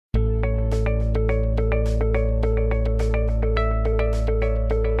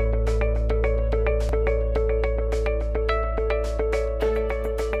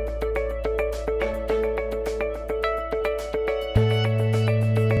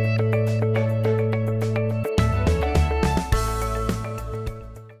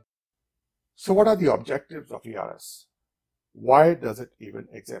So what are the objectives of ERS? Why does it even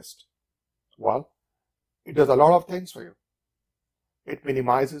exist? Well, it does a lot of things for you. It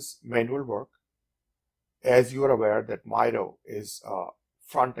minimizes manual work. As you are aware that MIRO is a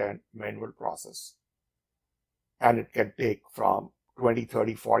front-end manual process, and it can take from 20,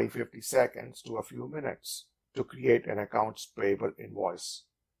 30, 40, 50 seconds to a few minutes to create an accounts payable invoice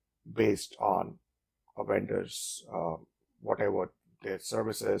based on a vendor's whatever their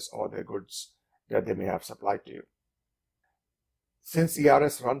services or their goods that they may have supplied to you. Since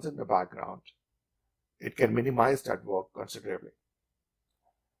ERS runs in the background, it can minimize that work considerably.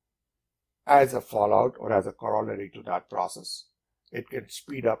 As a fallout or as a corollary to that process, it can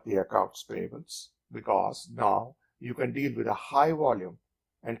speed up the accounts payables because now you can deal with a high volume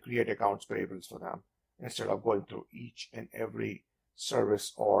and create accounts payables for them instead of going through each and every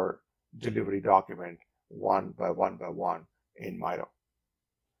service or delivery document one by one in MIRO.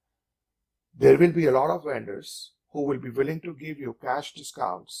 There will be a lot of vendors who will be willing to give you cash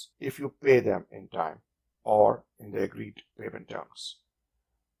discounts if you pay them in time or in the agreed payment terms.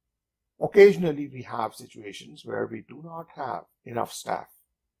 Occasionally, we have situations where we do not have enough staff,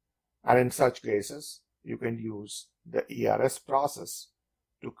 and in such cases, you can use the ERS process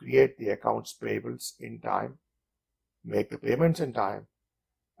to create the accounts payables in time, make the payments in time,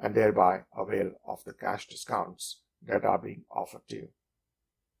 and thereby avail of the cash discounts that are being offered to you.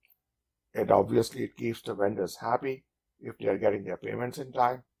 And obviously, it keeps the vendors happy if they are getting their payments in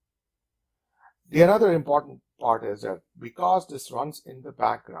time. The other important part is that because this runs in the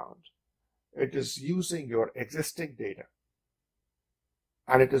background, it is using your existing data,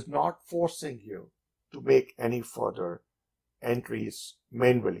 and it is not forcing you to make any further entries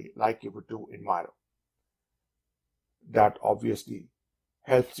manually like you would do in MIRO. That obviously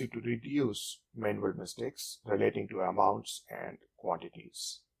helps you to reduce manual mistakes relating to amounts and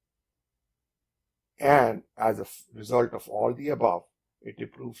quantities. And as a result of all the above, it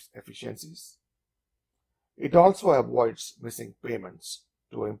improves efficiencies. It also avoids missing payments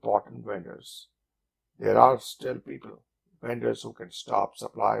to important vendors. There are still vendors who can stop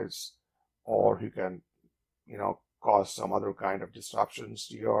supplies or who can, cause some other kind of disruptions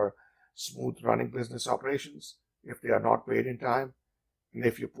to your smooth running business operations if they are not paid in time. And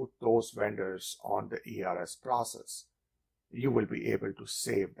if you put those vendors on the ERS process, you will be able to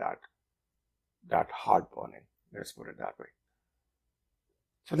save that heartburning. Let's put it that way.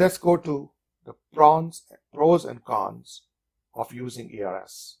 So let's go to the pros and cons of using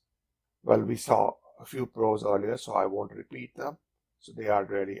ERS. Well, we saw a few pros earlier, so I won't repeat them. So they are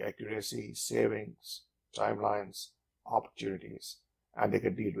really accuracy, savings, timelines, opportunities, and they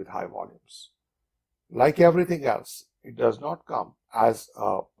can deal with high volumes. Like everything else, it does not come as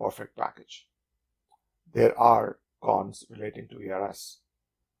a perfect package. There are cons relating to ERS.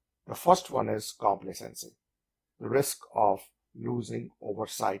 The first one is complacency, the risk of losing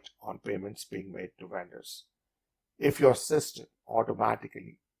oversight on payments being made to vendors. If your system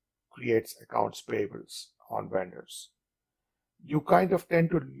automatically creates accounts payables on vendors, you kind of tend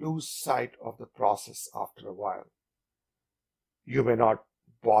to lose sight of the process after a while. You may not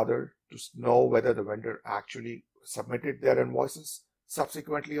bother to know whether the vendor actually submitted their invoices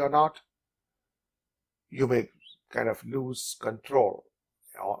subsequently or not. You may kind of lose control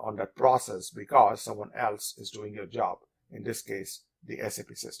on that process because someone else is doing your job, in this case, the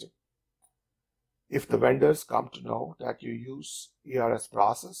SAP system. If the vendors come to know that you use ERS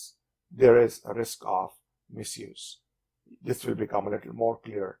process, there is a risk of misuse. This will become a little more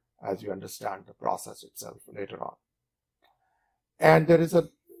clear as you understand the process itself later on. And there is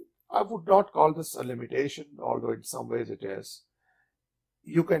I would not call this a limitation, although in some ways it is.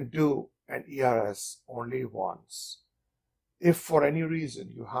 You can do an ERS only once. If for any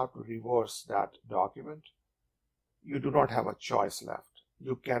reason you have to reverse that document, you do not have a choice left.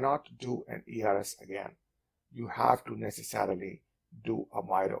 You cannot do an ERS again. You have to necessarily do a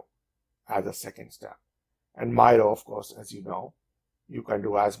MIRO as a second step. And MIRO, of course, as you know, you can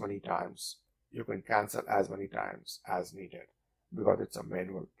do as many times. You can cancel as many times as needed because it's a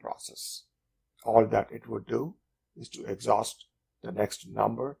manual process. All that it would do is to exhaust the next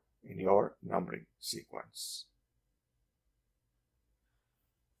number in your numbering sequence.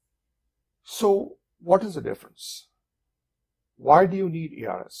 So what is the difference? Why do you need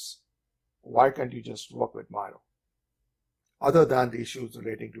ERS? Why can't you just work with MIRO? Other than the issues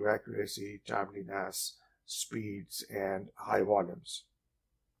relating to accuracy, timeliness, speeds, and high volumes,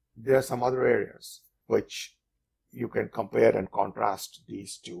 there are some other areas which you can compare and contrast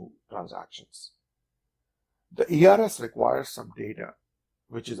these two transactions. The ERS requires some data,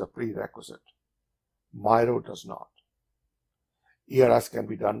 which is a prerequisite. MIRO does not. ERS can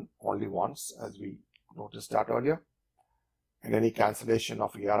be done only once, as we noticed that earlier, and any cancellation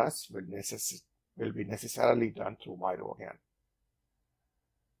of ERS will be necessarily done through MIRO again.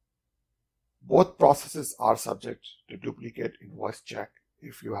 Both processes are subject to duplicate invoice check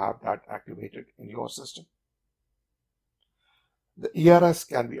if you have that activated in your system. The ERS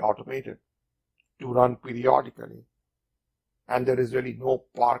can be automated to run periodically, and there is really no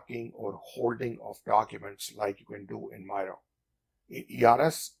parking or holding of documents like you can do in MIRO. In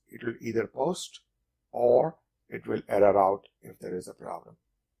ERS, it will either post or it will error out if there is a problem.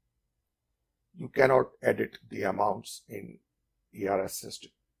 You cannot edit the amounts in ERS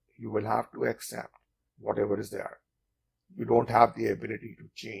system. You will have to accept whatever is there. You don't have the ability to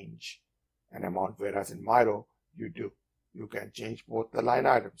change an amount, whereas in MIRO, you do. You can change both the line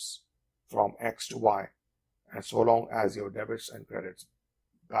items from X to Y, and so long as your debits and credits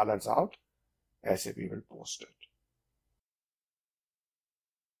balance out, SAP will post it.